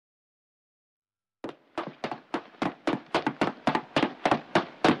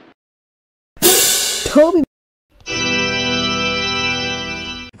Toby.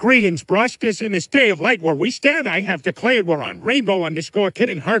 Greetings, broskis. In this day of light where we stand, I have declared we're on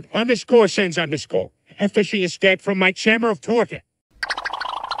rainbow_kitten_heart_sends_. After she escaped from my chamber of torture.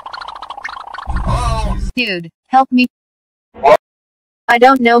 Dude, help me. I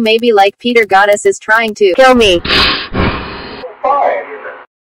don't know, maybe like Peter Goddess is trying to kill me.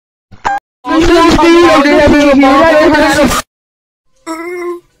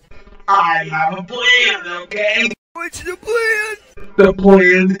 I have a plan, okay? What's the plan? The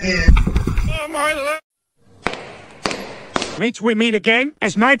plan is... Mates, we meet again.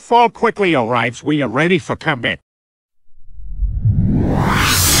 As nightfall quickly arrives, we are ready for combat.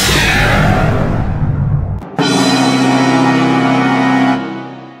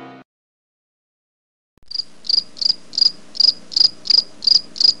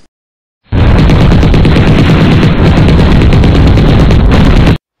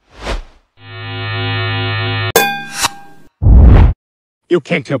 You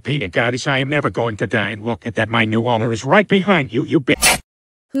can't kill Peter Goddess. I am never going to die. And look at that, my new owner is right behind you, you bitch.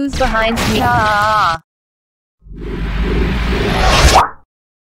 Who's behind me? Ah.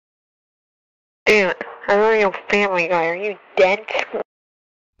 Dude, I'm a real Family Guy. Are you dead?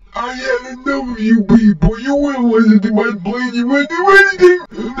 I had enough of you people. You wouldn't listen to my plan. You wouldn't do anything.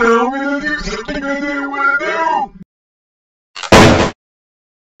 Now I'm gonna do something I didn't want to do.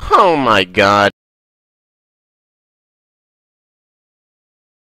 Oh my god.